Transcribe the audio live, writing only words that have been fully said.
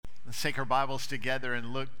Let's take our Bibles together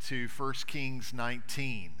and look to 1 Kings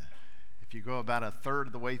 19. If you go about a third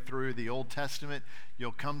of the way through the Old Testament,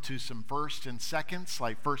 you'll come to some first and seconds,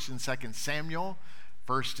 like 1st and 2nd Samuel,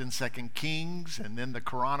 1st and 2nd Kings, and then the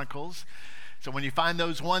Chronicles. So when you find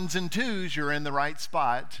those ones and twos, you're in the right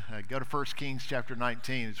spot. Go to 1 Kings chapter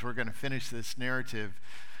 19 as we're going to finish this narrative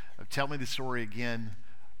of Tell Me the Story Again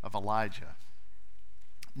of Elijah.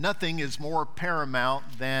 Nothing is more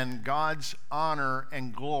paramount than God's honor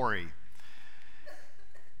and glory.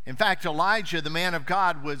 In fact, Elijah, the man of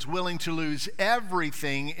God, was willing to lose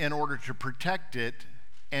everything in order to protect it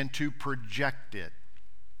and to project it.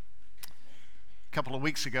 A couple of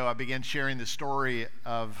weeks ago, I began sharing the story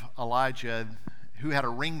of Elijah, who had a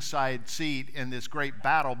ringside seat in this great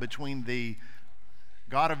battle between the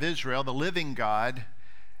God of Israel, the living God,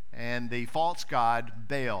 and the false god,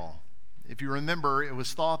 Baal. If you remember, it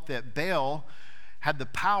was thought that Baal had the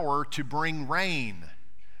power to bring rain.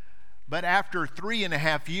 But after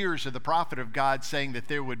 3.5 years of the prophet of God saying that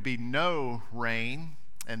there would be no rain,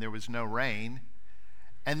 and there was no rain,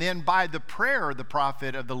 and then by the prayer of the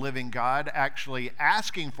prophet of the living God actually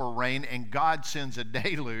asking for rain, and God sends a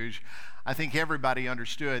deluge, I think everybody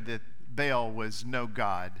understood that Baal was no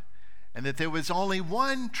God, and that there was only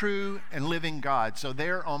one true and living God. So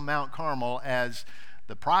there on Mount Carmel, as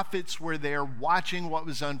the prophets were there watching what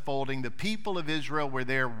was unfolding, the people of Israel were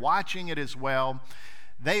there watching it as well,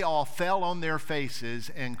 they all fell on their faces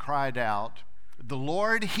and cried out, "The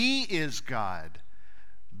Lord, He is God.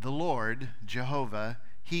 The Lord, Jehovah,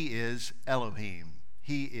 He is Elohim.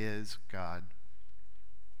 He is God."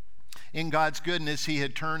 In God's goodness, He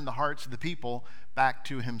had turned the hearts of the people back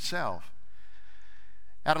to Himself.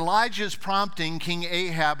 At Elijah's prompting, King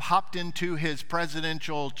Ahab hopped into his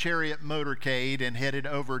presidential chariot motorcade and headed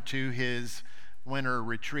over to his winter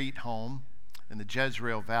retreat home in the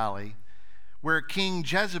Jezreel Valley, where King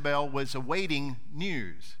Jezebel was awaiting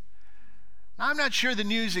news. Now, I'm not sure the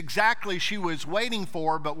news exactly she was waiting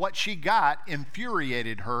for, but what she got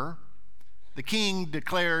infuriated her. The king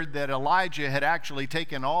declared that Elijah had actually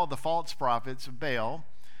taken all the false prophets of Baal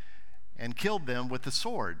and killed them with the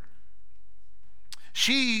sword.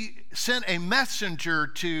 She sent a messenger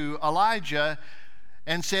to Elijah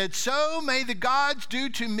and said, "So may the gods do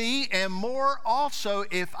to me and more also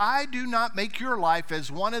if I do not make your life as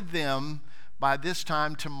one of them by this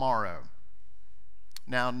time tomorrow."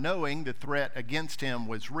 Now, knowing the threat against him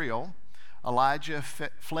was real, Elijah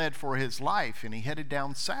fled for his life, and he headed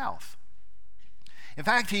down south. In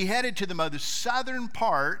fact, he headed to the most southern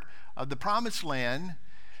part of the Promised Land,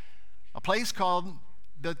 a place called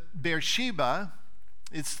the Beersheba.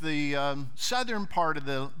 It's the southern part of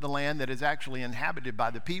the land that is actually inhabited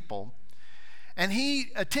by the people. And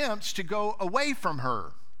he attempts to go away from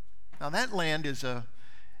her. Now, that land is a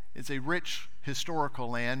rich historical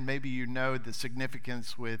land. Maybe you know the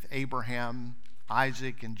significance with Abraham,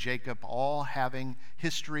 Isaac, and Jacob all having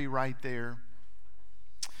history right there.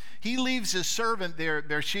 He leaves his servant there at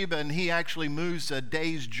Beersheba, and he actually moves a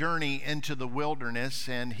day's journey into the wilderness,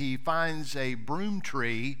 and he finds a broom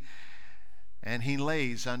tree, and he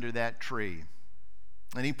lays under that tree.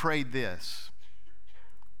 And he prayed this: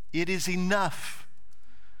 "It is enough.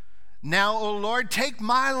 Now, O Lord, take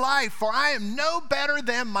my life, for I am no better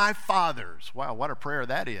than my fathers." Wow, what a prayer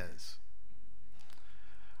that is.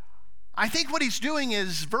 I think what he's doing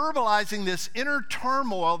is verbalizing this inner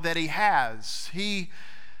turmoil that he has. He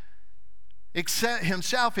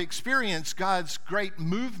himself experienced God's great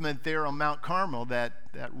movement there on Mount Carmel, that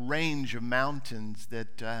range of mountains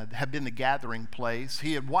that have been the gathering place.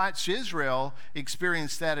 He had watched Israel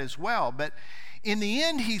experience that as well. But in the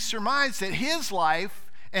end, he surmised that his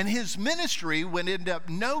life and his ministry would end up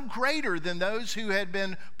no greater than those who had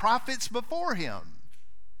been prophets before him.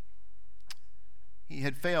 He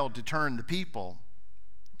had failed to turn the people.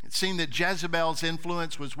 It seemed that Jezebel's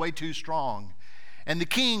influence was way too strong, and the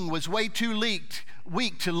king was way too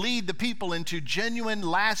weak to lead the people into genuine,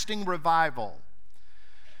 lasting revival.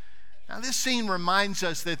 Now, this scene reminds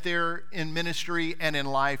us that there in ministry and in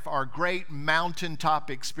life are great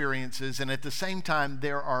mountaintop experiences, and at the same time,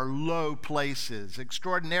 there are low places,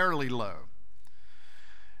 extraordinarily low.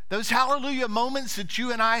 Those hallelujah moments that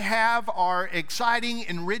you and I have are exciting,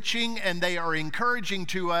 enriching, and they are encouraging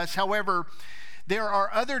to us. However, there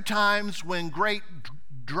are other times when great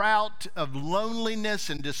drought of loneliness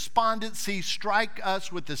and despondency strike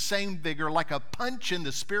us with the same vigor, like a punch in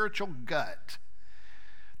the spiritual gut.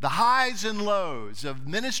 The highs and lows of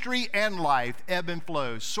ministry and life ebb and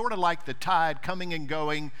flow, sort of like the tide coming and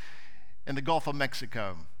going in the Gulf of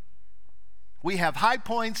Mexico. We have high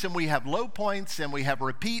points and we have low points and we have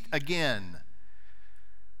repeat again.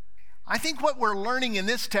 I think what we're learning in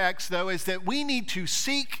this text, though, is that we need to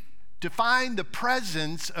seek to find the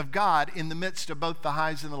presence of God in the midst of both the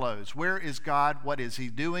highs and the lows. Where is God? What is he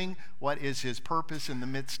doing? What is his purpose in the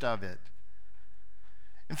midst of it?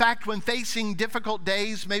 In fact, when facing difficult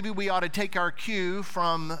days, maybe we ought to take our cue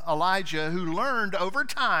from Elijah, who learned over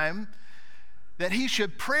time that he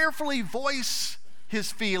should prayerfully voice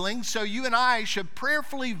his feelings. So you and I should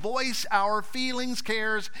prayerfully voice our feelings,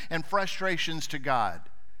 cares, and frustrations to God.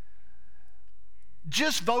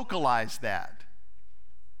 Just vocalize that.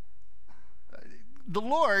 The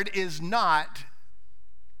Lord is not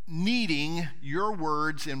needing your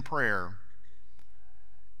words in prayer.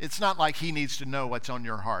 It's not like he needs to know what's on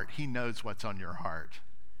your heart. He knows what's on your heart.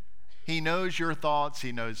 He knows your thoughts.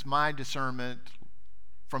 He knows my discernment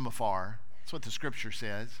from afar. That's what the scripture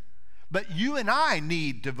says. But you and I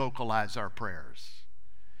need to vocalize our prayers.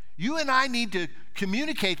 You and I need to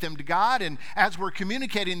communicate them to God, and as we're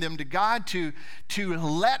communicating them to God, to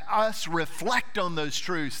let us reflect on those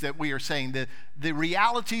truths that we are saying, the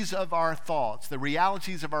realities of our thoughts, the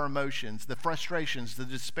realities of our emotions, the frustrations, the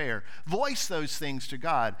despair. Voice those things to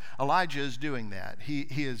God. Elijah is doing that. He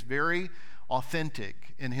is very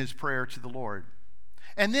authentic in his prayer to the Lord.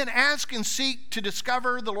 And then ask and seek to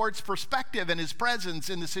discover the Lord's perspective and his presence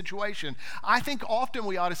in the situation. I think often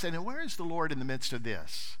we ought to say, now, where is the Lord in the midst of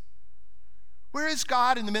this? Where is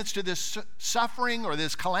God in the midst of this suffering or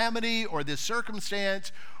this calamity or this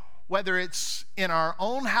circumstance, whether it's in our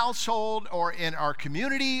own household or in our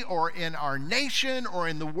community or in our nation or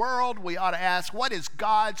in the world? We ought to ask, what is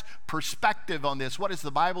God's perspective on this? What does the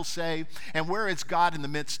Bible say? And where is God in the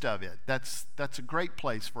midst of it? That's a great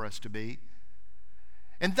place for us to be.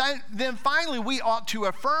 And then finally, we ought to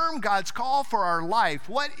affirm God's call for our life.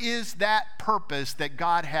 What is that purpose that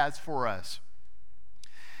God has for us?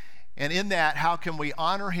 And in that, how can we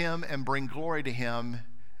honor him and bring glory to him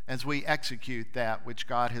as we execute that which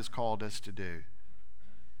God has called us to do?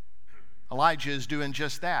 Elijah is doing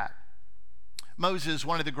just that. Moses,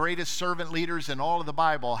 one of the greatest servant leaders in all of the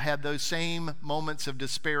Bible, had those same moments of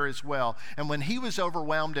despair as well. And when he was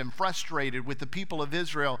overwhelmed and frustrated with the people of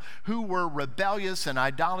Israel who were rebellious and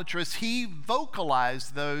idolatrous, he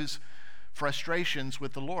vocalized those frustrations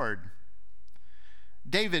with the Lord.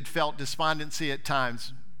 David felt despondency at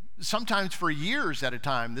times, sometimes for years at a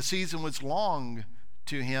time. The season was long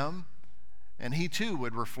to him, and he too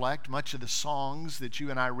would reflect. Much of the songs that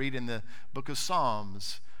you and I read in the book of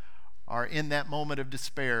Psalms are in that moment of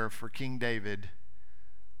despair for King David.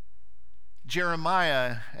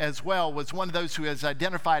 Jeremiah as well was one of those who is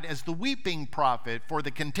identified as the weeping prophet. For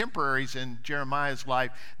the contemporaries in Jeremiah's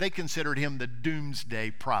life, they considered him the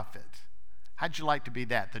doomsday prophet. How'd you like to be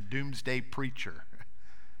that, the doomsday preacher?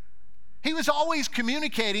 He was always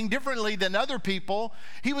communicating differently than other people.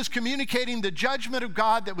 He was communicating the judgment of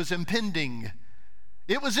God that was impending.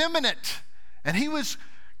 It was imminent, and he was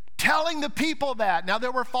telling the people that. Now,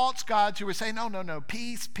 there were false gods who were saying, no,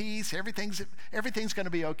 peace, everything's going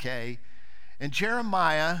to be okay. And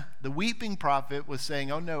Jeremiah, the weeping prophet, was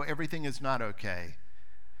saying, oh no, everything is not okay.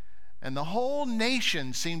 And the whole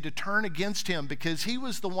nation seemed to turn against him because he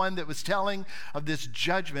was the one that was telling of this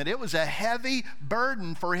judgment. It was a heavy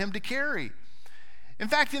burden for him to carry. In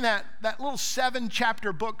fact, in that little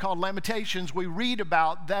 7-chapter book called Lamentations, we read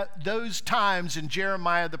about those times in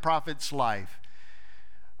Jeremiah the prophet's life.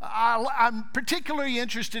 I'm particularly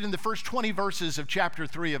interested in the first 20 verses of chapter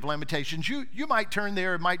 3 of Lamentations. You might turn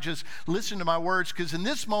there and might just listen to my words, because in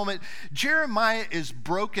this moment, Jeremiah is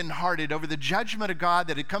brokenhearted over the judgment of God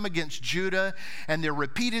that had come against Judah and their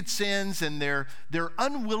repeated sins and their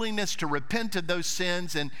unwillingness to repent of those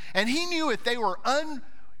sins. And he knew if they were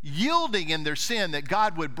unyielding in their sin, that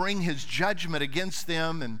God would bring his judgment against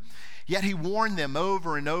them. And yet he warned them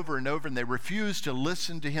over and over and over, and they refused to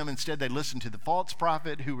listen to him. Instead, they listened to the false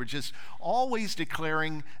prophet, who were just always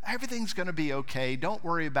declaring, everything's going to be okay, don't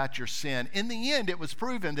worry about your sin. In the end, it was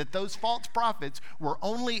proven that those false prophets were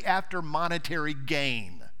only after monetary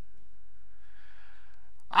gain.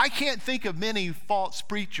 I can't think of many false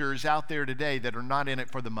preachers out there today that are not in it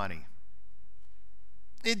for the money.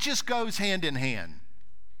 It just goes hand in hand.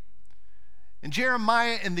 And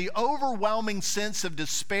Jeremiah, in the overwhelming sense of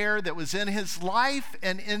despair that was in his life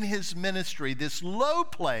and in his ministry, this low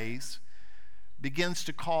place, begins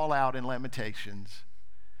to call out in Lamentations.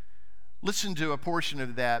 Listen to a portion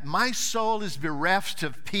of that. My soul is bereft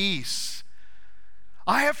of peace.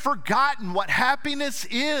 I have forgotten what happiness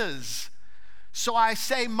is. So I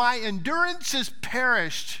say, my endurance is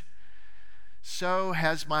perished. So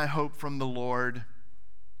has my hope from the Lord.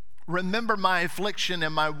 Remember my affliction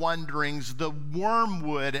and my wanderings, the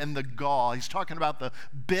wormwood and the gall. He's talking about the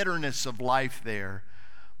bitterness of life there.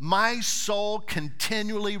 My soul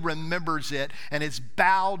continually remembers it and is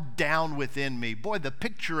bowed down within me. Boy, the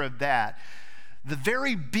picture of that. The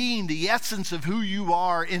very being, the essence of who you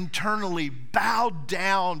are internally bowed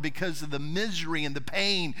down because of the misery and the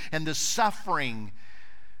pain and the suffering.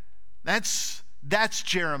 That's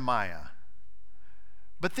Jeremiah.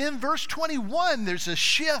 But then verse 21, there's a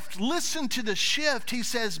shift. Listen to the shift. He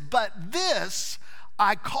says, but this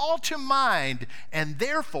I call to mind, and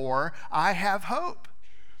therefore I have hope.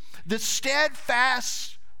 The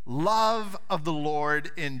steadfast love of the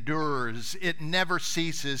Lord endures. It never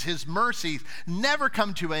ceases. His mercies never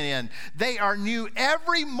come to an end. They are new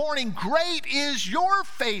every morning. Great is your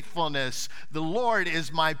faithfulness. The Lord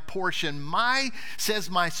is my portion.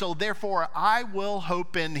 Says my soul, therefore I will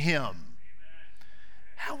hope in him.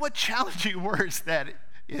 What challenging words that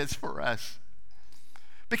is for us.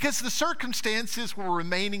 Because the circumstances were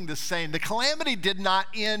remaining the same. The calamity did not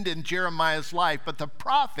end in Jeremiah's life, but the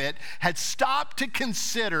prophet had stopped to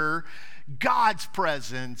consider God's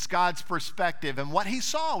presence, God's perspective. And what he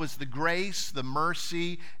saw was the grace, the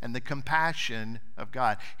mercy, and the compassion of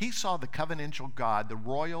God. He saw the covenantal God, the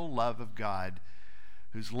royal love of God,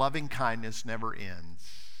 whose loving kindness never ends.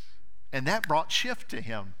 And that brought shift to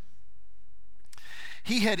him.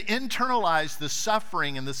 He had internalized the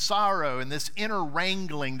suffering and the sorrow and this inner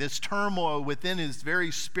wrangling, this turmoil within his very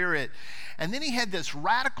spirit. And then he had this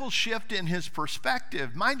radical shift in his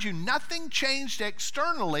perspective. Mind you, nothing changed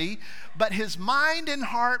externally, but his mind and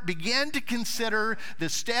heart began to consider the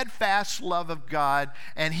steadfast love of God,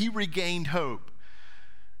 and he regained hope.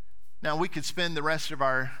 Now, we could spend the rest of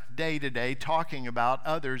our day today talking about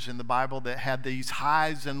others in the Bible that had these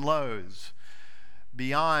highs and lows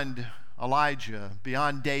beyond Elijah,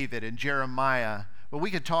 beyond David and Jeremiah. But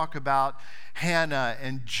we could talk about Hannah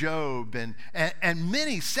and Job and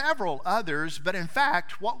several others. But in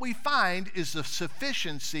fact, what we find is the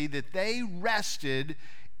sufficiency that they rested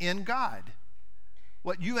in God.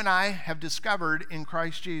 What you and I have discovered in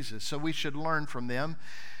Christ Jesus. So we should learn from them.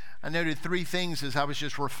 I noted three things as I was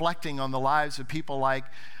just reflecting on the lives of people like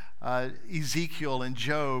Ezekiel and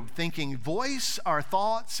Job, thinking, voice our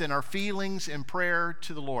thoughts and our feelings in prayer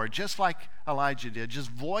to the Lord, just like Elijah did.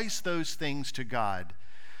 Just voice those things to God.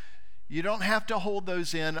 You don't have to hold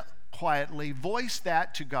those in quietly. Voice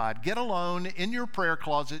that to God. Get alone in your prayer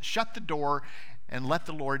closet, shut the door, and let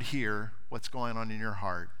the Lord hear what's going on in your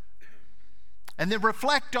heart. And then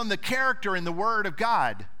reflect on the character and the word of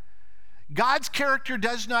God. God's character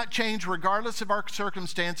does not change regardless of our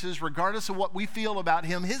circumstances, regardless of what we feel about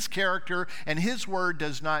him. His character and his word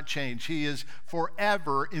does not change. He is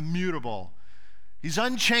forever immutable. He's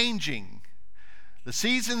unchanging. The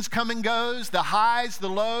seasons come and goes, the highs, the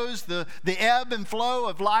lows, the ebb and flow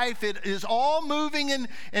of life. It is all moving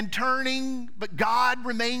and turning, but God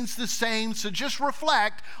remains the same. So just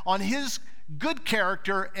reflect on his good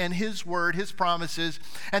character and his word, his promises,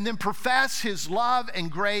 and then profess his love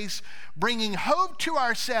and grace, bringing hope to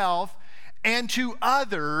ourselves and to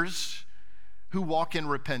others who walk in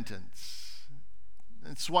repentance.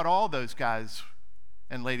 It's what all those guys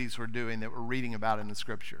and ladies were doing that we're reading about in the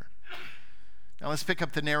scripture. Now let's pick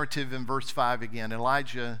up the narrative in verse 5 again.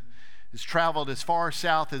 Elijah has traveled as far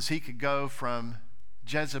south as he could go from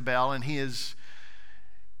Jezebel, and he is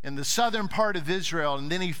in the southern part of Israel,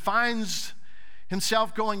 and then he finds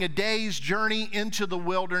himself going a day's journey into the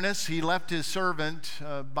wilderness. He left his servant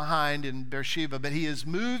behind in Beersheba, but he has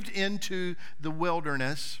moved into the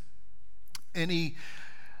wilderness, and he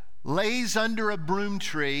lays under a broom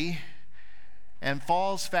tree and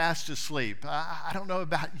falls fast asleep. I don't know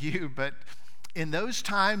about you, but in those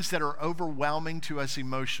times that are overwhelming to us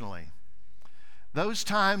emotionally, those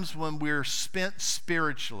times when we're spent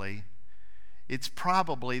spiritually, it's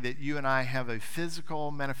probably that you and I have a physical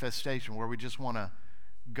manifestation where we just want to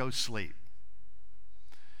go sleep.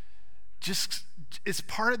 It's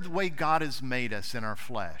part of the way God has made us in our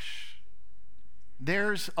flesh.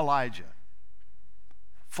 There's Elijah.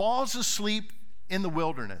 Falls asleep in the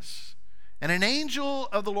wilderness. And an angel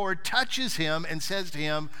of the Lord touches him and says to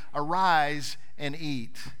him, arise and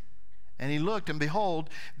eat. And he looked, and behold,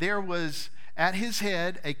 there was at his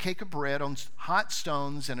head a cake of bread on hot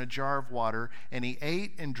stones and a jar of water, and he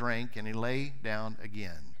ate and drank, and he lay down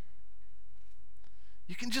again.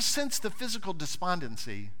 You can just sense the physical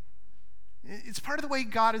despondency. It's part of the way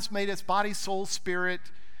God has made us, body, soul, spirit.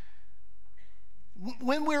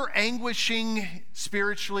 When we're anguishing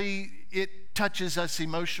spiritually, it touches us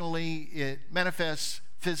emotionally, it manifests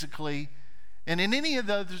physically, and in any of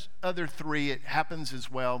those other three, it happens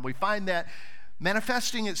as well. We find that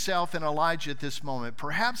manifesting itself in Elijah at this moment.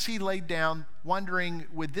 Perhaps he laid down wondering,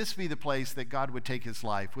 would this be the place that God would take his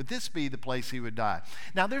life? Would this be the place he would die?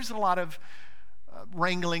 Now, there's a lot of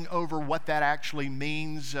wrangling over what that actually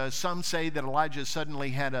means. Some say that Elijah suddenly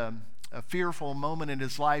had a fearful moment in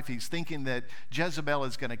his life. He's thinking that Jezebel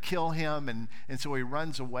is going to kill him, and so he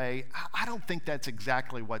runs away. I don't think that's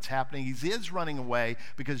exactly what's happening. He is running away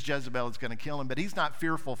because Jezebel is going to kill him, but he's not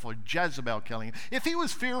fearful for Jezebel killing him. If he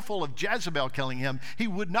was fearful of Jezebel killing him, he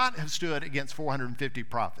would not have stood against 450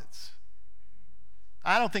 prophets.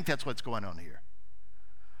 I don't think that's what's going on here.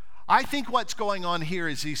 I think what's going on here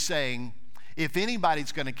is he's saying, if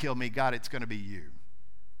anybody's going to kill me, God, it's going to be you.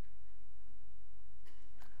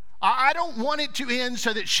 I don't want it to end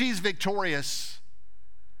so that she's victorious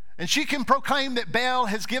and she can proclaim that Baal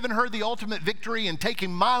has given her the ultimate victory in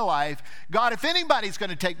taking my life. God, if anybody's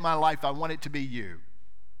going to take my life, I want it to be you.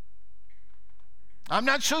 I'm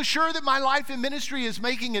not so sure that my life in ministry is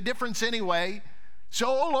making a difference anyway. So,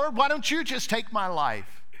 oh Lord, why don't you just take my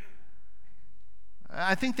life?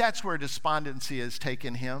 I think that's where despondency has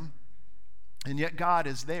taken him. And yet God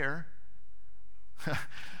is there.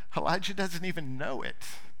 Elijah doesn't even know it.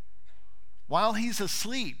 While he's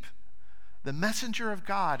asleep, the messenger of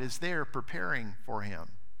God is there preparing for him,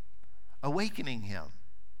 awakening him.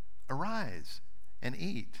 Arise and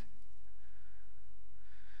eat.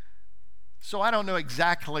 So I don't know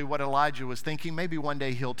exactly what Elijah was thinking. Maybe one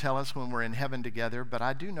day he'll tell us when we're in heaven together, but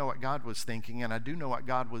I do know what God was thinking, and I do know what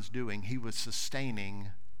God was doing. He was sustaining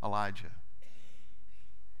Elijah.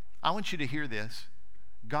 I want you to hear this.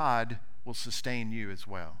 God will sustain you as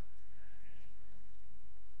well.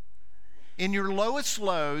 In your lowest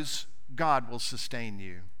lows, God will sustain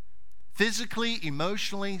you. Physically,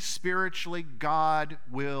 emotionally, spiritually, God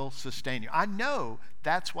will sustain you. I know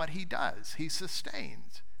that's what he does. He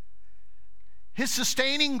sustains. His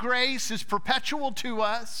sustaining grace is perpetual to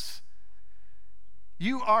us.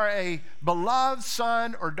 You are a beloved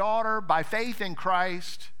son or daughter by faith in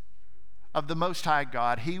Christ of the Most High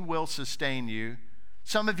God. He will sustain you.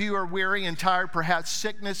 Some of you are weary and tired. Perhaps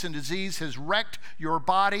sickness and disease has wrecked your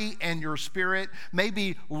body and your spirit.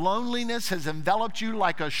 Maybe loneliness has enveloped you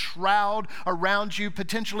like a shroud around you.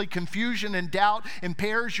 Potentially confusion and doubt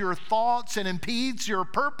impairs your thoughts and impedes your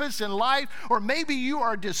purpose in life. Or maybe you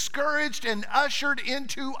are discouraged and ushered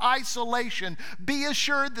into isolation. Be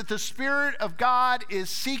assured that the Spirit of God is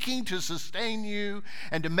seeking to sustain you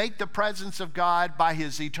and to make the presence of God by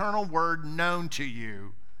His eternal word known to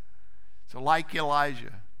you. So like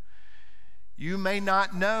Elijah, you may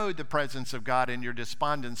not know the presence of God in your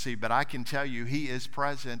despondency, but I can tell you He is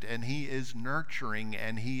present and He is nurturing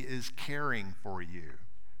and He is caring for you.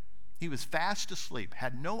 He was fast asleep,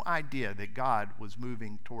 had no idea that God was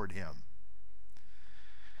moving toward him.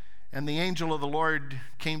 And the angel of the Lord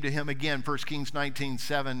came to him again, 1 Kings 19,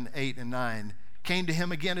 7, 8, and 9, came to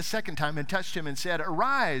him again a second time and touched him and said,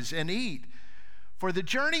 "Arise and eat, for the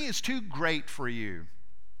journey is too great for you."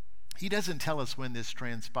 He doesn't tell us when this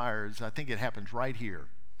transpires. I think it happens right here.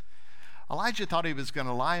 Elijah thought he was going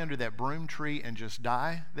to lie under that broom tree and just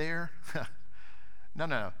die there.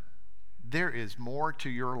 No. There is more to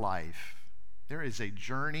your life. There is a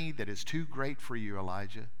journey that is too great for you,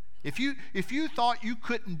 Elijah. If you thought you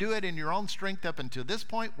couldn't do it in your own strength up until this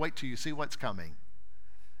point, wait till you see what's coming.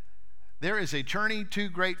 There is a journey too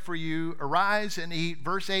great for you. Arise and eat.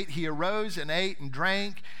 Verse 8, he arose and ate and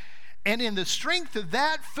drank. And in the strength of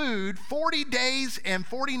that food, 40 days and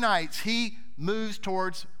 40 nights, he moves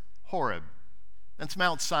towards Horeb. That's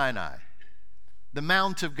Mount Sinai, the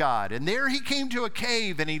Mount of God. And there he came to a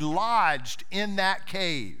cave and he lodged in that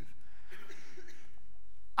cave.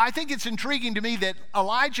 I think it's intriguing to me that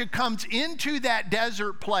Elijah comes into that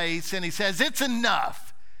desert place and he says, it's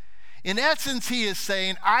enough. In essence, he is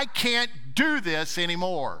saying, I can't do this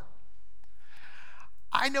anymore.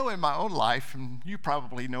 I know in my own life, and you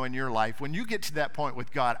probably know in your life, when you get to that point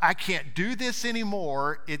with God, I can't do this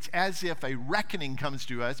anymore, it's as if a reckoning comes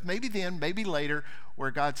to us, maybe then, maybe later,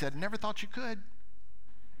 where God said, never thought you could.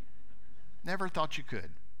 Never thought you could.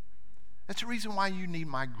 That's the reason why you need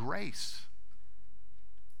my grace.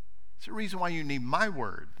 That's the reason why you need my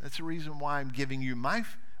word. That's the reason why I'm giving you my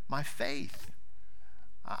faith.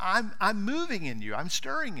 I'm moving in you. I'm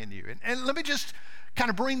stirring in you. And let me just kind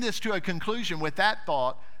of bring this to a conclusion with that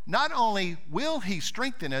thought. Not only will he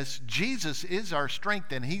strengthen us, Jesus is our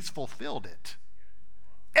strength and he's fulfilled it.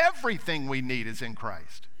 Everything we need is in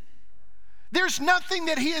Christ. There's nothing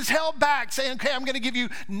that he has held back saying, okay, I'm going to give you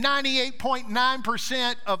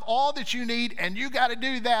 98.9% of all that you need and you got to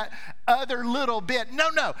do that other little bit.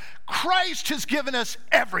 No. Christ has given us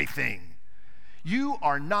everything. You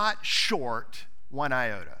are not short one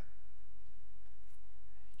iota.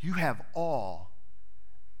 You have all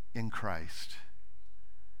in Christ.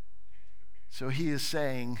 So he is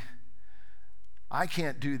saying, I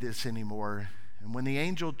can't do this anymore. And when the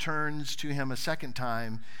angel turns to him a second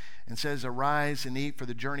time and says, arise and eat, for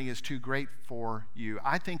the journey is too great for you,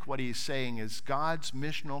 I think what he's saying is God's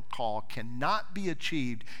missional call cannot be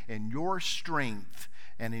achieved in your strength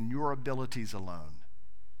and in your abilities alone.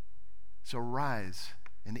 So rise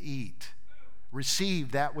and eat.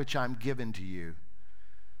 Receive that which I'm given to you.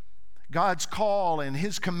 God's call and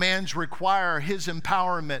his commands require his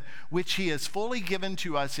empowerment, which he has fully given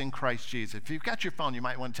to us in Christ Jesus. If you've got your phone, you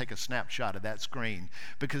might want to take a snapshot of that screen,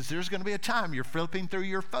 because there's going to be a time you're flipping through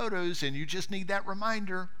your photos and you just need that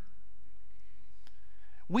reminder.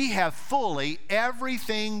 We have fully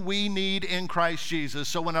everything we need in Christ Jesus.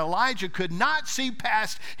 So when Elijah could not see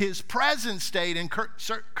past his present state and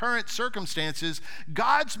current circumstances,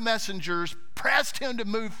 God's messengers pressed him to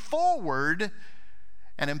move forward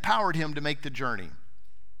and empowered him to make the journey.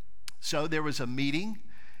 So there was a meeting,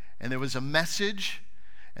 and there was a message,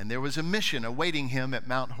 and there was a mission awaiting him at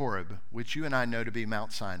Mount Horeb, which you and I know to be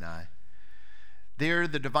Mount Sinai. There,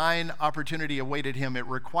 the divine opportunity awaited him. It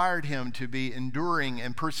required him to be enduring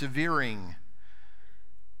and persevering.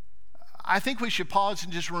 I think we should pause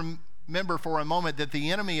and just remember for a moment that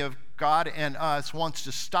the enemy of God and us wants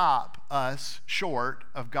to stop us short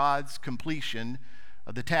of God's completion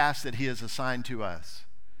of the task that he has assigned to us.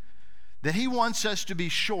 That he wants us to be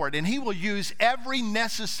short, and he will use every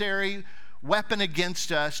necessary weapon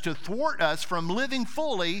against us to thwart us from living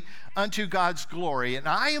fully unto God's glory. And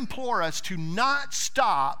I implore us to not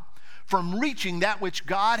stop from reaching that which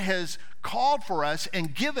God has called for us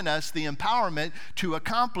and given us the empowerment to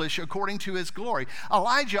accomplish according to his glory.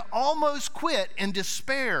 Elijah almost quit in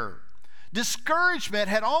despair. Discouragement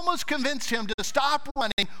had almost convinced him to stop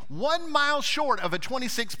running 1 mile short of a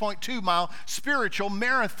 26.2 mile spiritual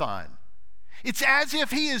marathon. It's as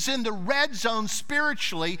if he is in the red zone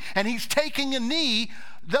spiritually and he's taking a knee,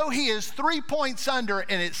 though he is 3 points under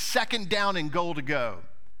and it's second down and goal to go.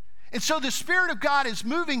 And so the Spirit of God is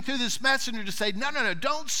moving through this messenger to say, no,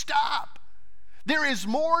 don't stop. There is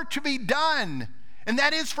more to be done. And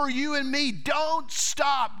that is for you and me. Don't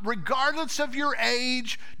stop, regardless of your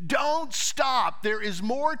age. Don't stop. There is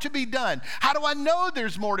more to be done. How do I know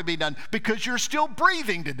there's more to be done? Because you're still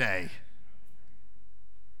breathing today.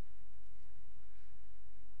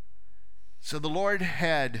 So the Lord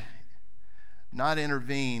had not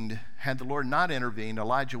intervened. Had the Lord not intervened,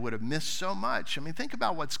 Elijah would have missed so much. I mean, think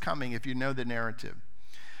about what's coming if you know the narrative.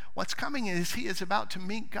 What's coming is he is about to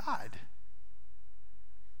meet God.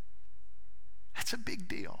 That's a big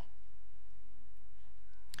deal.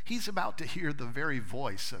 He's about to hear the very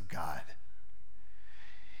voice of God.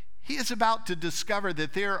 He is about to discover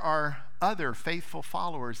that there are other faithful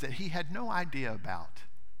followers that he had no idea about.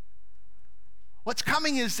 What's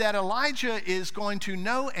coming is that Elijah is going to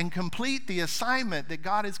know and complete the assignment that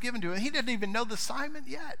God has given to him. He didn't even know the assignment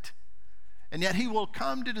yet. And yet he will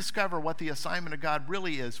come to discover what the assignment of God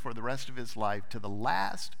really is for the rest of his life, to the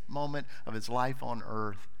last moment of his life on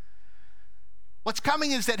earth. What's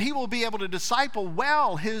coming is that he will be able to disciple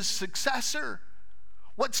well his successor.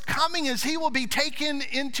 What's coming is he will be taken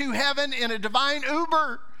into heaven in a divine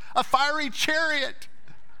Uber, a fiery chariot.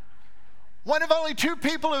 One of only 2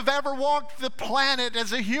 people who've ever walked the planet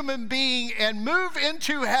as a human being and move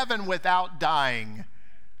into heaven without dying.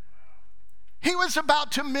 He was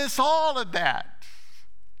about to miss all of that.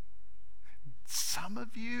 Some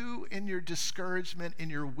of you, in your discouragement, in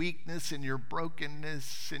your weakness, in your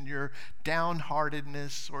brokenness, in your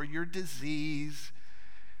downheartedness or your disease,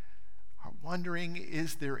 are wondering,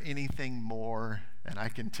 is there anything more? And I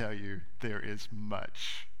can tell you, there is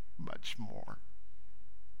much, much more.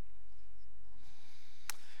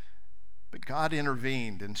 But God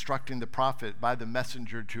intervened, instructing the prophet by the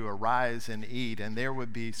messenger to arise and eat. And there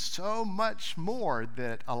would be so much more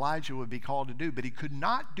that Elijah would be called to do, but he could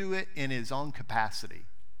not do it in his own capacity.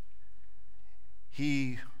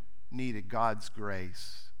 He needed God's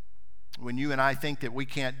grace. When you and I think that we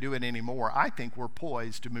can't do it anymore, I think we're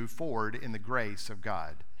poised to move forward in the grace of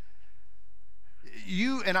God.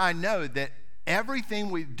 You and I know that everything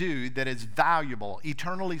we do that is valuable,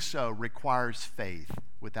 eternally so, requires faith.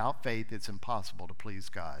 Without faith, it's impossible to please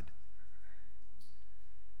God.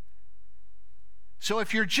 So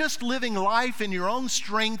if you're just living life in your own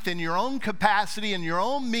strength, in your own capacity, in your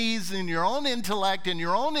own means, in your own intellect, in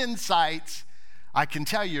your own insights, I can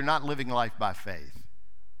tell you you're not living life by faith.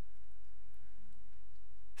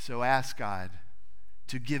 So ask God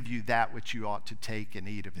to give you that which you ought to take and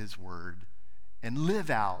eat of his word and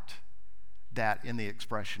live out that in the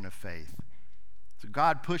expression of faith. So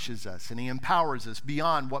God pushes us and he empowers us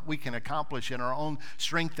beyond what we can accomplish in our own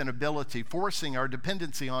strength and ability, forcing our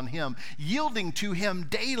dependency on him, yielding to him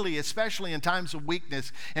daily, especially in times of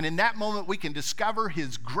weakness. And in that moment, we can discover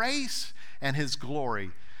his grace and his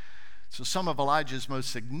glory. So some of Elijah's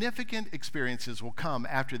most significant experiences will come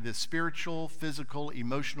after this spiritual, physical,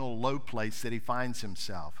 emotional low place that he finds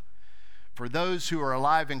himself. For those who are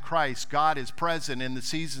alive in Christ, God is present in the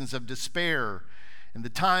seasons of despair. In the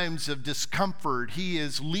times of discomfort, he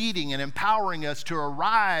is leading and empowering us to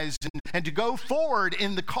arise and to go forward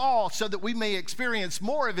in the call so that we may experience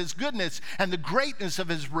more of his goodness and the greatness of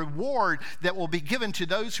his reward that will be given to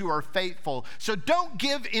those who are faithful. So don't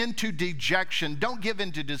give in to dejection. Don't give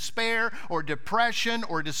in to despair or depression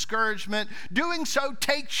or discouragement. Doing so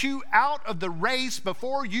takes you out of the race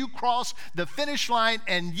before you cross the finish line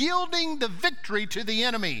and yielding the victory to the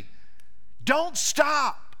enemy. Don't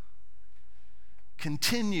stop.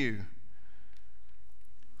 Continue.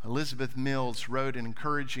 Elizabeth Mills wrote an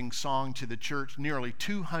encouraging song to the church nearly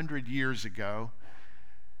 200 years ago,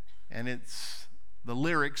 and it's the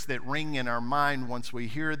lyrics that ring in our mind once we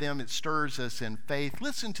hear them. It stirs us in faith.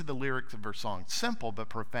 Listen to the lyrics of her song, simple but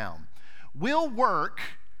profound. We'll work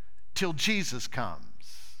till Jesus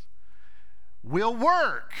comes. We'll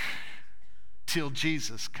work till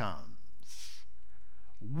Jesus comes.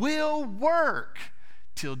 We'll work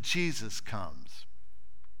till Jesus comes.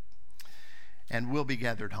 And we'll be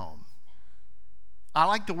gathered home. I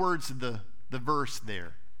like the words of the verse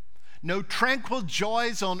there. No tranquil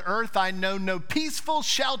joys on earth I know, no peaceful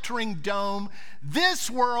sheltering dome. This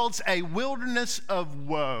world's a wilderness of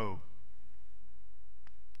woe.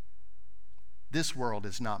 This world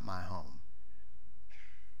is not my home.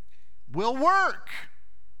 We'll work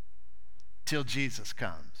till Jesus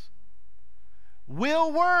comes.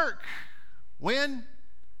 We'll work. When?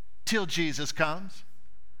 Till Jesus comes.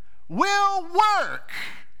 We'll work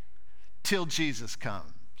till Jesus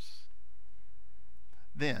comes.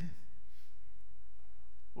 Then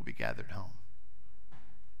we'll be gathered home.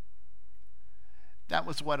 That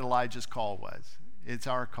was what Elijah's call was. It's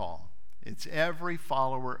our call. It's every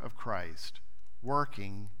follower of Christ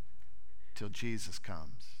working till Jesus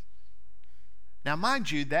comes. Now,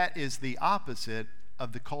 mind you, that is the opposite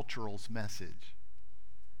of the cultural's message.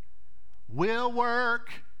 We'll work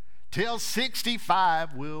till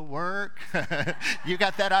 65, we'll work. You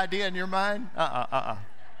got that idea in your mind?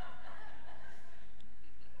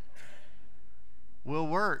 We'll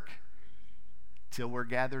work till we're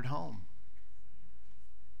gathered home.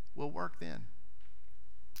 We'll work then.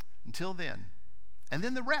 Until then. And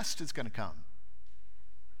then the rest is going to come.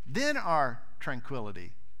 Then our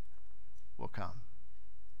tranquility will come.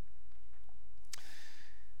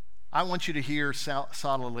 I want you to hear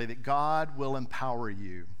solidly that God will empower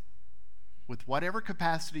you. With whatever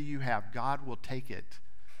capacity you have, God will take it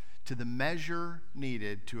to the measure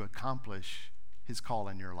needed to accomplish his call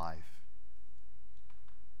in your life.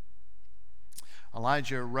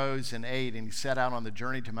 Elijah arose and ate, and he set out on the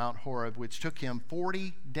journey to Mount Horeb, which took him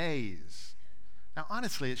 40 days. Now,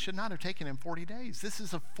 honestly, it should not have taken him 40 days. This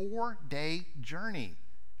is a 4-day journey.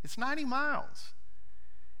 It's 90 miles.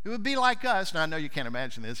 It would be like us, and I know you can't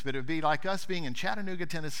imagine this, but it would be like us being in Chattanooga,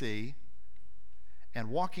 Tennessee, and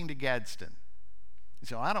walking to Gadsden. You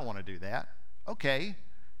say, I don't want to do that. Okay,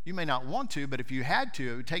 you may not want to, but if you had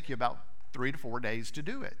to, it would take you about 3 to 4 days to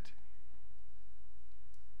do it.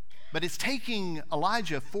 But it's taking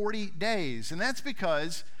Elijah 40 days, and that's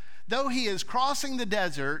because though he is crossing the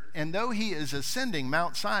desert and though he is ascending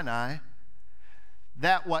Mount Sinai,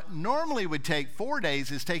 that what normally would take 4 days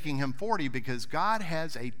is taking him 40 because God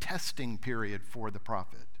has a testing period for the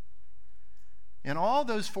prophet. In all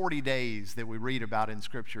those 40 days that we read about in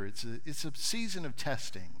Scripture, it's a season of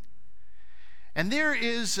testing. And there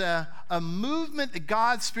is a movement that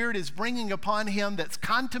God's Spirit is bringing upon him that's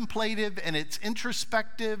contemplative and it's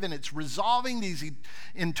introspective and it's resolving these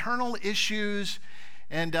internal issues.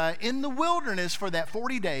 And in the wilderness for that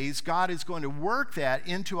 40 days, God is going to work that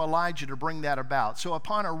into Elijah to bring that about. So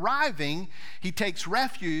upon arriving, he takes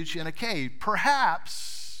refuge in a cave.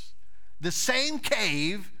 Perhaps the same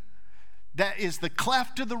cave that is the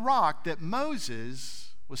cleft of the rock that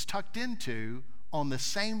Moses was tucked into on the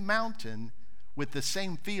same mountain with the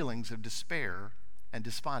same feelings of despair and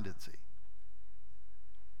despondency.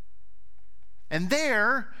 And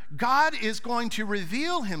there, God is going to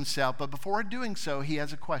reveal himself, but before doing so, he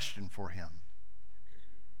has a question for him.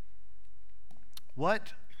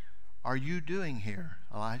 What are you doing here,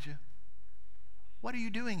 Elijah? What are you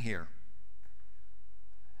doing here?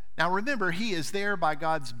 Now remember, he is there by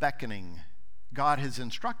God's beckoning. God has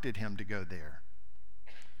instructed him to go there.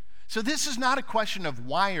 So this is not a question of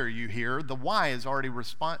why are you here. The why is already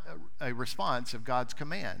a response of God's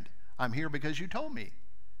command. I'm here because you told me.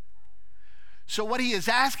 So what he is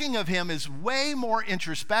asking of him is way more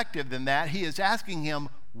introspective than that. He is asking him,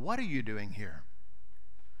 what are you doing here?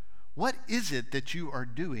 What is it that you are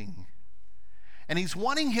doing? And he's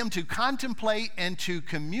wanting him to contemplate and to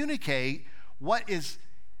communicate what is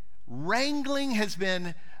wrangling has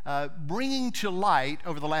been bringing to light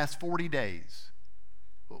over the last 40 days.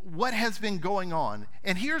 What has been going on?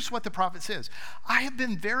 And here's what the prophet says. I have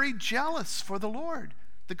been very jealous for the Lord,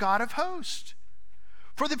 the God of hosts.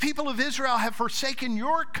 For the people of Israel have forsaken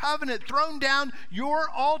your covenant, thrown down your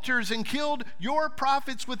altars, and killed your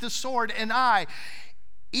prophets with the sword. And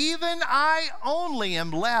even I only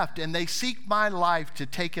am left, and they seek my life to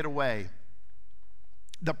take it away.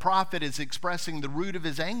 The prophet is expressing the root of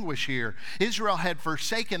his anguish here. Israel had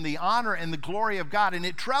forsaken the honor and the glory of God, and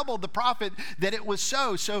it troubled the prophet that it was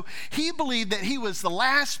so. So he believed that he was the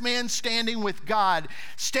last man standing with God,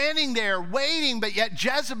 standing there waiting, but yet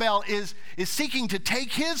Jezebel is seeking to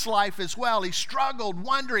take his life as well. He struggled,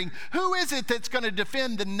 wondering, who is it that's going to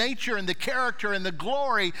defend the nature and the character and the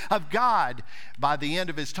glory of God? By the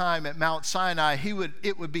end of his time at Mount Sinai,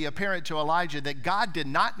 it would be apparent to Elijah that God did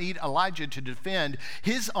not need Elijah to defend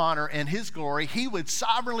his honor and his glory. He would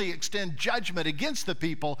sovereignly extend judgment against the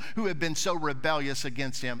people who had been so rebellious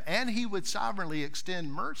against him. And he would sovereignly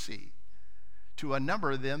extend mercy to a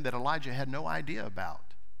number of them that Elijah had no idea about.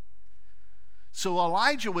 So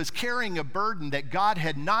Elijah was carrying a burden that God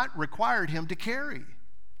had not required him to carry.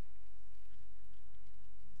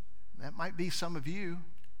 That might be some of you.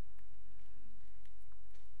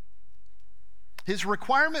 His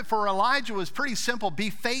requirement for Elijah was pretty simple. Be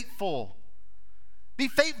faithful. Be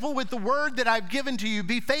faithful with the word that I've given to you.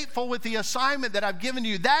 Be faithful with the assignment that I've given to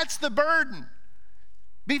you. That's the burden.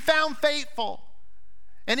 Be found faithful.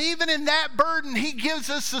 And even in that burden, he gives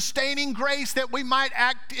us sustaining grace that we might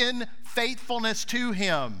act in faithfulness to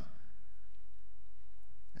him.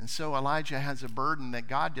 And so Elijah has a burden that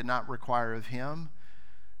God did not require of him.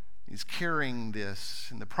 He's carrying this.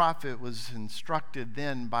 And the prophet was instructed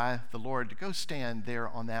then by the Lord to go stand there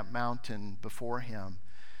on that mountain before him.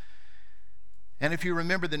 And if you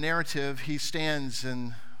remember the narrative, he stands,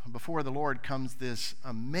 and before the Lord comes this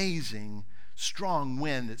amazing, strong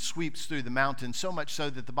wind that sweeps through the mountain, so much so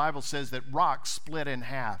that the Bible says that rocks split in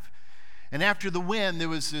half. And after the wind, there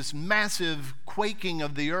was this massive quaking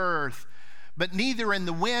of the earth, but neither in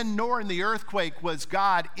the wind nor in the earthquake was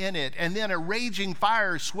God in it. And then a raging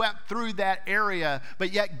fire swept through that area,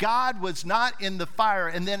 but yet God was not in the fire.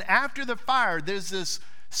 And then after the fire, there's this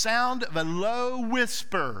sound of a low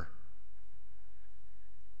whisper.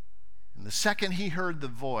 And the second he heard the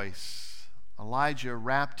voice, Elijah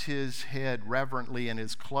wrapped his head reverently in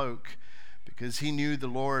his cloak because he knew the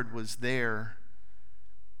Lord was there.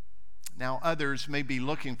 Now, others may be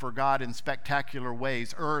looking for God in spectacular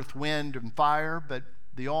ways, earth, wind, and fire, but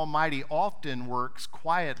the Almighty often works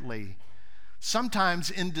quietly,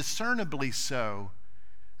 sometimes indiscernibly so.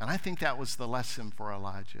 And I think that was the lesson for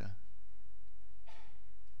Elijah.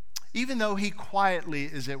 Even though he quietly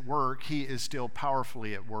is at work, he is still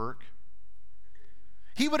powerfully at work.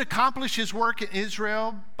 He would accomplish his work in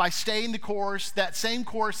Israel by staying the course, that same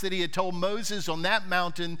course that he had told Moses on that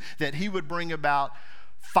mountain that he would bring about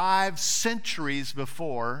 5 centuries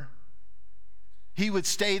before. He would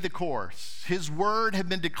stay the course. His word had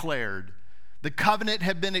been declared. The covenant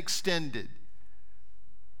had been extended.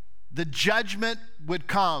 The judgment would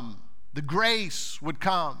come. The grace would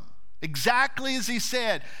come. Exactly as he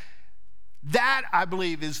said. That, I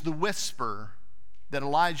believe, is the whisper that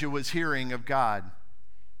Elijah was hearing of God.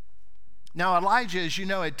 Now, Elijah, as you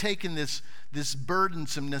know, had taken this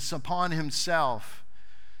burdensomeness upon himself.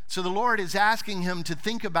 So the Lord is asking him to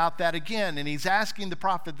think about that again, and he's asking the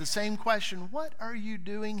prophet the same question. What are you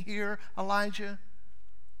doing here, Elijah?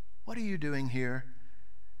 What are you doing here?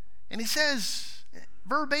 And he says,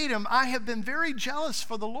 verbatim, I have been very jealous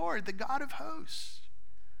for the Lord, the God of hosts.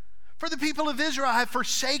 For the people of Israel have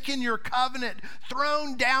forsaken your covenant,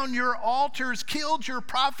 thrown down your altars, killed your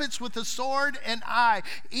prophets with the sword, and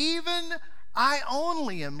even I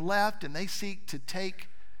only am left, and they seek to take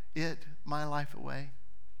my life away.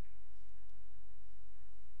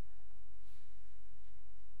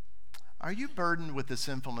 Are you burdened with the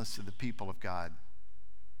sinfulness of the people of God?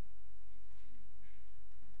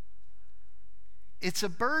 It's a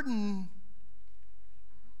burden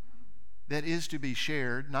that is to be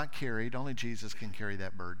shared, not carried. Only Jesus can carry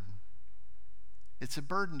that burden. It's a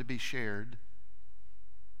burden to be shared.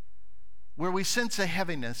 Where we sense a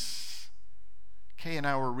heaviness. Kay and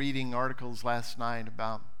I were reading articles last night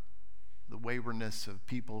about the waywardness of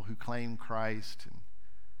people who claim Christ. And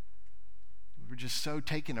we were just so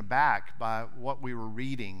taken aback by what we were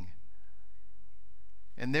reading.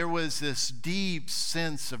 And there was this deep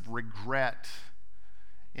sense of regret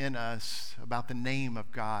in us about the name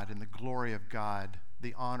of God and the glory of God,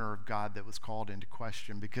 the honor of God that was called into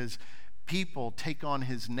question, because people take on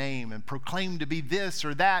his name and proclaim to be this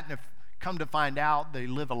or that, and if come to find out they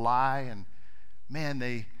live a lie, and man,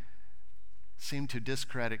 they seem to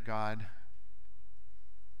discredit God.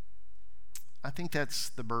 I think that's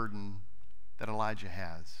the burden that Elijah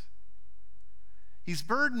has. He's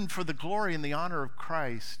burdened for the glory and the honor of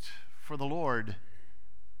Christ, for the Lord,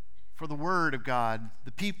 for the Word of God,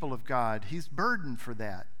 the people of God. He's burdened for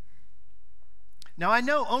that. Now, I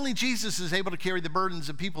know only Jesus is able to carry the burdens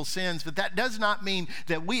of people's sins, but that does not mean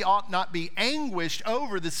that we ought not be anguished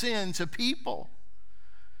over the sins of people.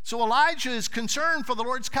 So Elijah is concerned for the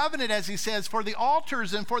Lord's covenant, as he says, for the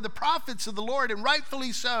altars and for the prophets of the Lord, and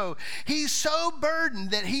rightfully so. He's so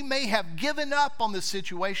burdened that he may have given up on the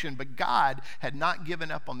situation, but God had not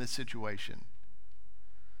given up on this situation.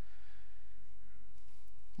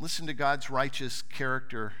 Listen to God's righteous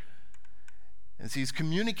character as he's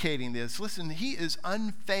communicating this. Listen, he is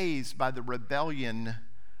unfazed by the rebellion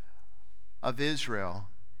of Israel.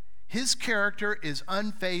 His character is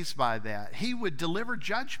unfazed by that. He would deliver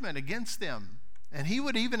judgment against them, and he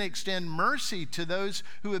would even extend mercy to those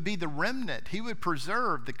who would be the remnant. He would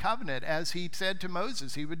preserve the covenant as he said to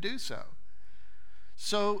Moses he would do so.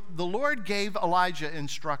 So the Lord gave Elijah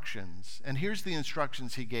instructions, and here's the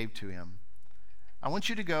instructions he gave to him. I want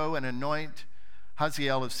you to go and anoint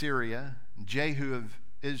Hazael of Syria, Jehu of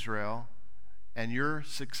Israel, and your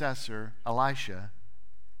successor, Elisha.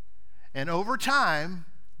 And over time,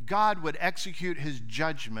 God would execute his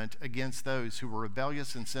judgment against those who were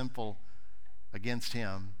rebellious and sinful against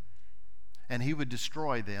him, and he would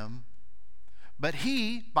destroy them. But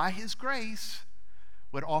he, by his grace,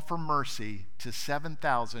 would offer mercy to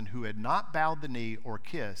 7,000 who had not bowed the knee or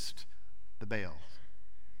kissed the Baals.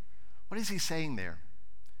 What is he saying there?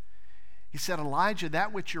 He said, Elijah,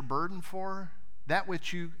 that which you're burdened for, that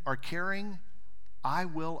which you are carrying, I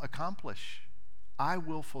will accomplish. I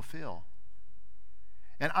will fulfill.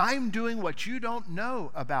 And I'm doing what you don't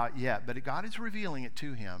know about yet, but God is revealing it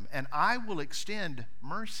to him. And I will extend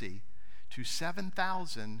mercy to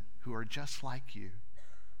 7,000 who are just like you.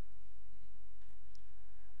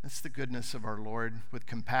 That's the goodness of our Lord. With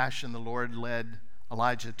compassion, the Lord led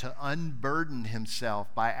Elijah to unburden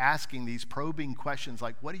himself by asking these probing questions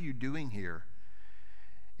like, what are you doing here?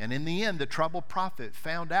 And in the end, the troubled prophet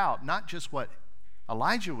found out not just what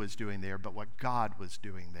Elijah was doing there, but what God was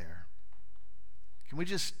doing there. Can we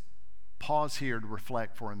just pause here to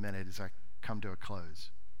reflect for a minute as I come to a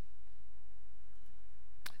close?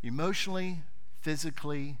 Emotionally,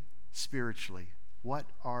 physically, spiritually, what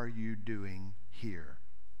are you doing here?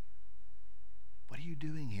 What are you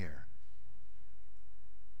doing here?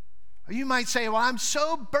 Or you might say, well, I'm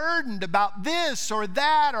so burdened about this or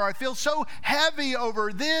that, or I feel so heavy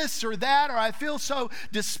over this or that, or I feel so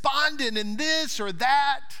despondent in this or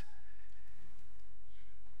that.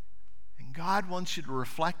 And God wants you to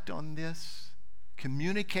reflect on this,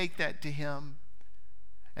 communicate that to him,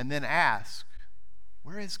 and then ask,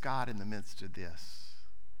 where is God in the midst of this?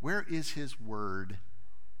 Where is his word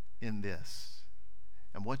in this?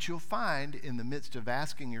 And what you'll find in the midst of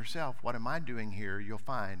asking yourself, what am I doing here? You'll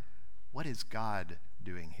find, what is God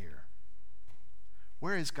doing here?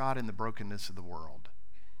 Where is God in the brokenness of the world?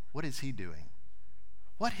 What is he doing?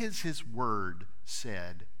 What has his word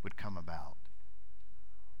said would come about?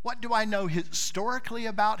 What do I know historically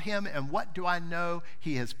about him, and what do I know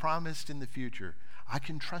he has promised in the future? I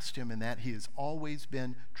can trust him in that. He has always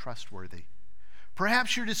been trustworthy.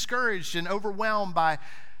 Perhaps you're discouraged and overwhelmed by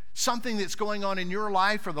something that's going on in your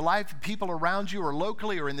life or the life of people around you or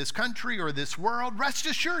locally or in this country or this world. Rest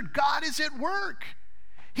assured, God is at work.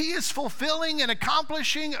 He is fulfilling and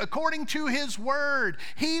accomplishing according to his word.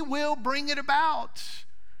 He will bring it about.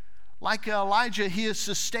 Like Elijah, he is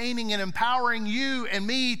sustaining and empowering you and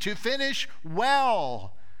me to finish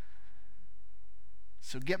well.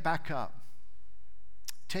 So get back up.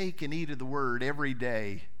 Take and eat of the word every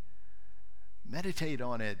day. Meditate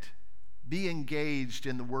on it. Be engaged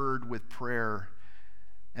in the word with prayer,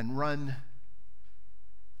 and run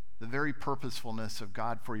the very purposefulness of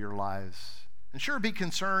God for your lives. And sure, be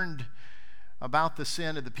concerned about the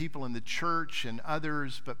sin of the people in the church and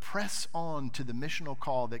others, but press on to the missional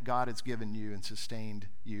call that God has given you and sustained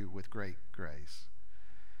you with great grace.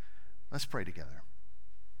 Let's pray together.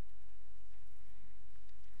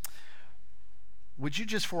 Would you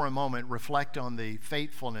just for a moment reflect on the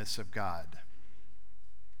faithfulness of God?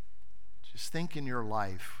 Just think in your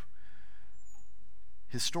life,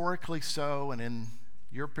 historically so, and in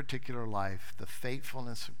your particular life, the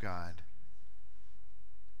faithfulness of God.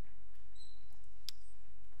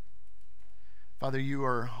 Father, you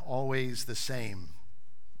are always the same.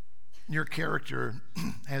 Your character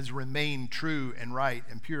has remained true and right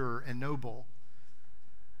and pure and noble.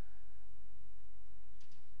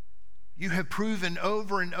 You have proven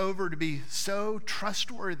over and over to be so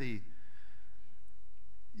trustworthy.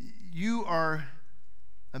 You are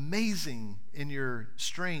amazing in your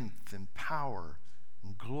strength and power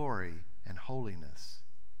and glory and holiness,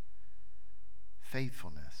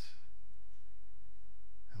 faithfulness.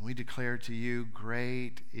 And we declare to you,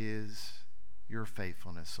 great is your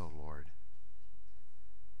faithfulness, O Lord.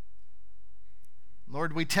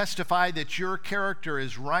 Lord, we testify that your character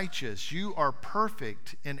is righteous. You are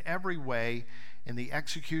perfect in every way in the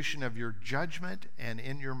execution of your judgment and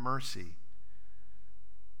in your mercy.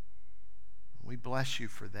 We bless you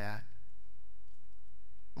for that.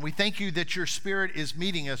 We thank you that your Spirit is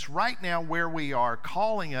meeting us right now where we are,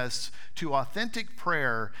 calling us to authentic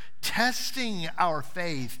prayer, testing our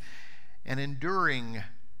faith, and enduring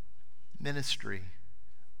ministry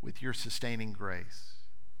with your sustaining grace.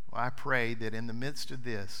 Well, I pray that in the midst of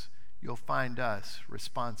this, you'll find us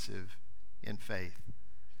responsive in faith.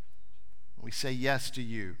 We say yes to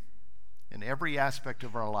you in every aspect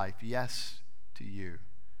of our life, yes to you.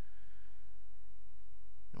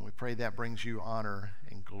 And we pray that brings you honor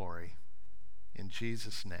and glory. In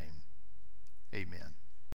Jesus' name.